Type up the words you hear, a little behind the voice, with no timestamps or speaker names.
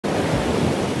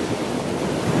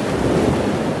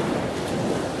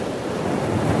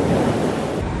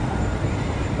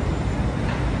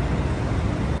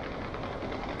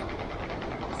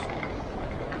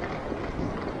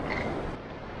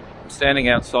standing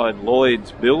outside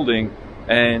Lloyd's building,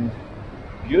 and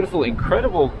beautiful,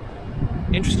 incredible,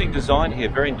 interesting design here,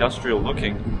 very industrial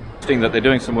looking. Interesting that they're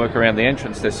doing some work around the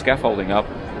entrance. There's scaffolding up,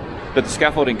 but the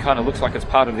scaffolding kind of looks like it's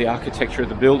part of the architecture of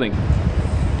the building.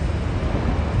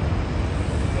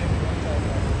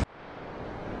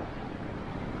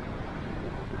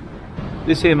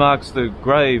 This here marks the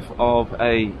grave of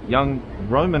a young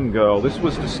Roman girl. This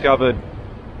was discovered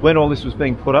when all this was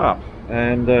being put up,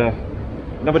 and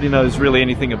nobody knows really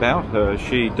anything about her.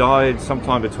 She died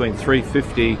sometime between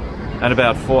 350 and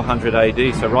about 400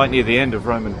 AD, so right near the end of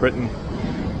Roman Britain.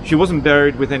 She wasn't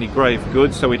buried with any grave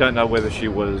goods, so we don't know whether she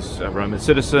was a Roman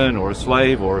citizen or a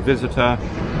slave or a visitor.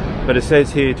 But it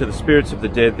says here, to the spirits of the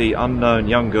dead, the unknown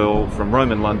young girl from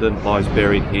Roman London lies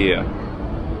buried here.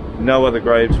 No other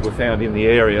graves were found in the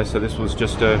area, so this was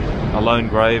just a lone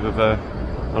grave of a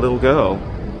little girl.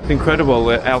 It's incredible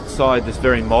that outside this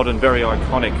very modern, very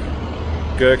iconic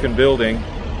Gherkin building,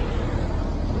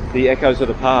 the echoes of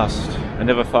the past are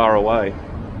never far away.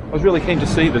 I was really keen to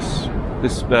see this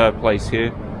place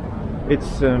here.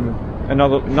 It's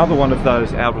another one of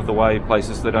those out-of-the-way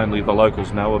places that only the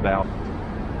locals know about.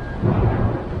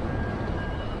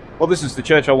 Well, this is the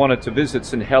church I wanted to visit,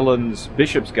 St. Helens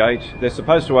Bishopsgate. They're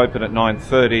supposed to open at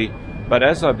 9:30, but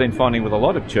as I've been finding with a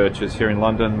lot of churches here in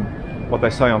London, what they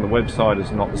say on the website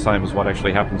is not the same as what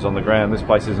actually happens on the ground. This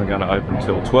place isn't going to open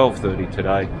until 12:30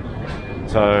 today.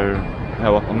 So,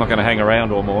 well, I'm not going to hang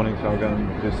around all morning, so I'll go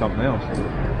and do something else.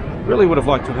 Really would have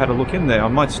liked to have had a look in there. I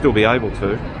might still be able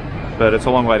to, but it's a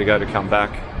long way to go to come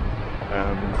back.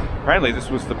 Apparently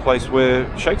this was the place where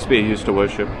Shakespeare used to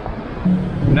worship.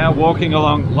 Now walking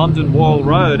along London Wall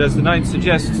Road, as the name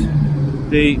suggests,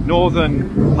 the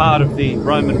northern part of the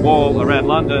Roman wall around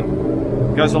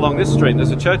London goes along this street.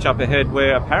 There's a church up ahead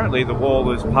where apparently the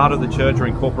wall is part of the church or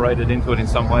incorporated into it in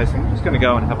some way, so I'm just going to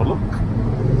go and have a look.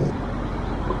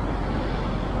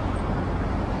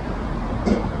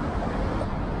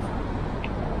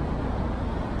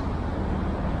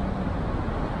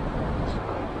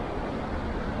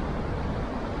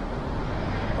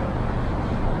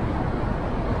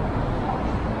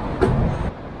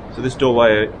 So this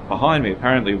doorway behind me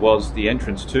apparently was the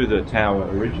entrance to the tower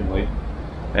originally,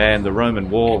 and the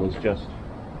Roman wall is just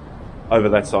over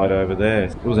that side over there.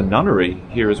 There was a nunnery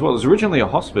here as well. It was originally a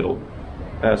hospital,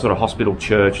 sort of hospital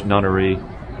church nunnery,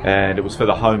 and it was for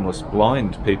the homeless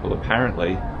blind people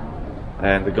apparently,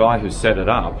 and the guy who set it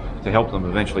up to help them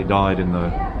eventually died in the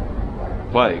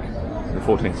plague in the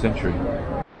 14th century.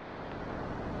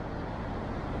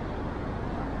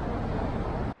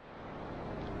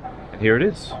 And here it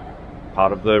is,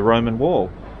 part of the Roman wall.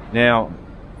 Now,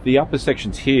 the upper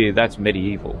sections here, that's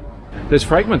medieval. There's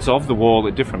fragments of the wall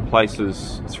at different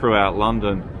places throughout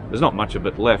London. There's not much of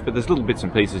it left, but there's little bits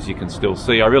and pieces you can still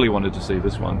see. I really wanted to see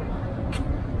this one,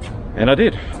 and I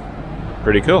did.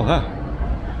 Pretty cool, huh?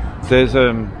 There's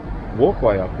a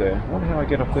walkway up there. I wonder how I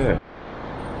get up there.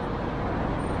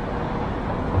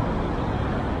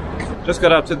 Just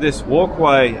got up to this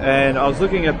walkway, and I was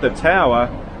looking at the tower,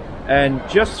 and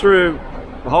just through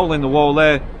the hole in the wall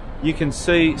there, you can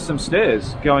see some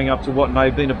stairs going up to what may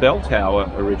have been a bell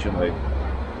tower originally.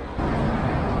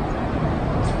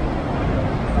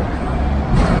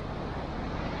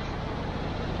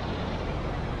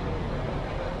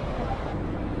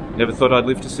 Never thought I'd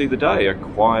live to see the day, a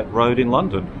quiet road in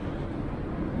London.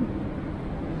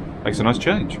 Makes a nice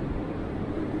change.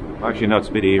 Actually, no, it's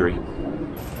a bit eerie.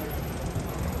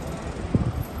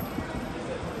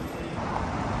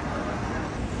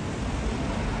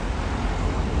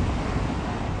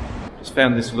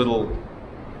 Found this little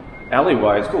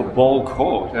alleyway. It's called Ball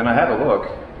Court, and I had a look,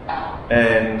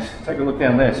 and take a look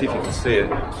down there, see if you can see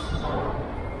it.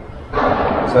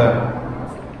 It's a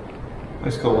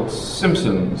place called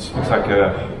Simpson's. Looks like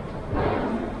a,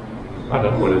 I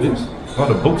don't know what it is. A lot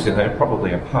of books in there,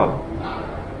 probably a pub.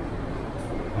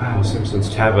 Wow, Simpson's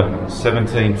Tavern,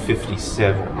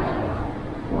 1757.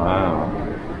 Wow.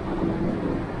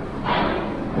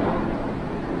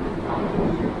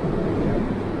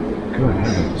 Good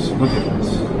heavens, look at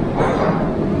this.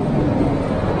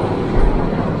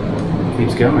 It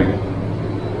keeps going.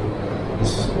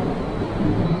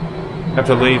 Have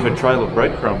to leave a trail of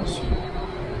breadcrumbs.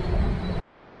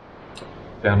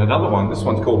 Found another one. This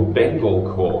one's called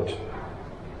Bengal Court.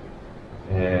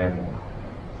 And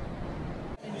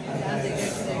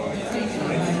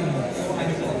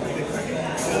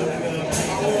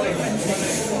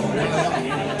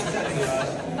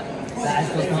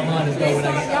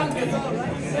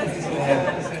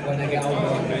when I get older.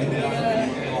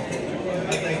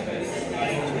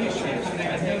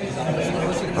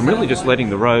 I'm really just letting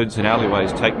the roads and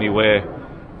alleyways take me where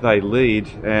they lead,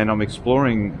 and I'm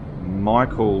exploring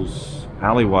Michael's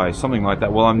alleyway, something like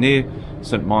that. Well, I'm near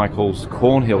St. Michael's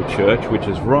Cornhill Church, which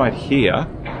is right here.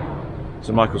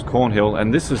 St. Michael's Cornhill,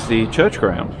 and this is the church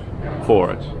ground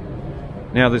for it.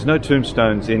 Now, there's no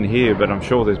tombstones in here, but I'm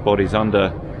sure there's bodies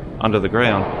under the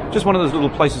ground. Just one of those little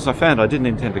places I found. I didn't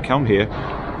intend to come here.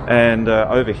 And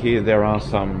over here there are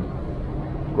some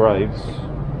graves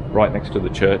right next to the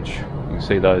church. You can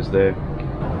see those there.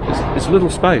 It's a little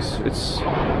space. It's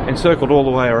encircled all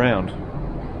the way around.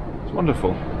 It's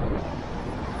wonderful.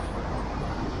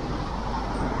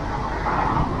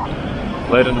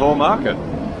 Leadenhall Market.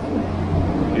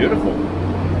 Beautiful.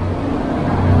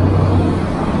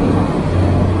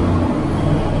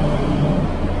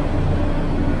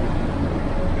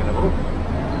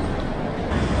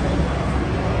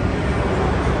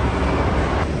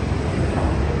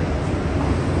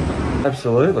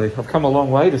 Absolutely. I've come a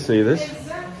long way to see this.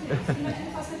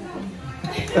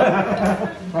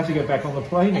 I have to get back on the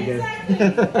plane again.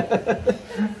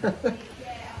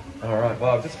 Alright,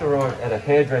 well, I've just arrived at a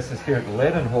hairdresser's here at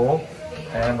Leadenhall,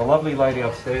 and the lovely lady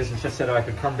upstairs has just said I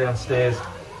could come downstairs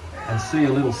and see a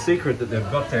little secret that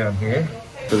they've got down here.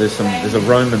 So there's a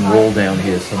Roman wall down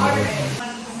here somewhere.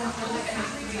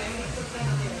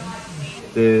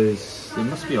 There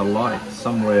must be a light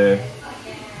somewhere.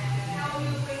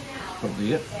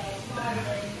 Probably it.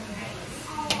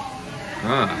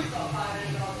 Ah,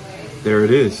 there it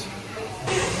is.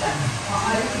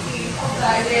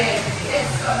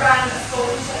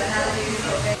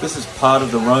 This is part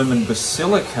of the Roman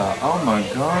Basilica. Oh my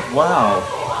God, wow.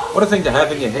 What a thing to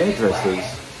have in your hairdressers.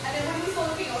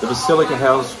 The Basilica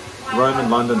housed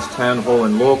Roman London's town hall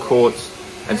and law courts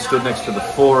and stood next to the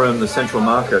Forum, the central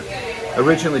market.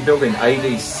 Originally built in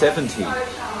AD 70.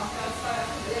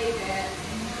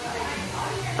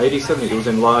 AD 70, it was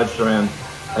enlarged around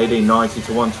AD 90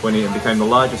 to 120 and became the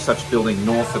largest such building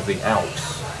north of the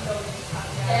Alps.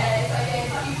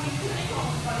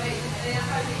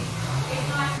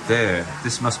 There,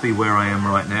 this must be where I am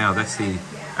right now. That's the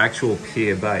actual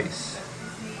pier base.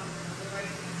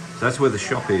 So that's where the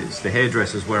shop is. The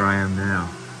hairdresser's where I am now.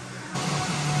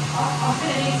 I'm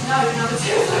going to need to know another 2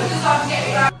 seconds I can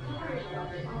get back.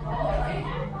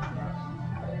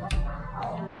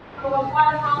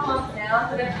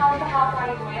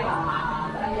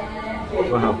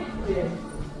 Wow.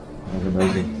 That's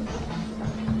amazing.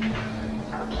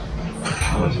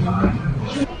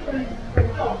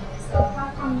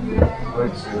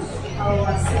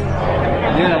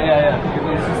 Yeah.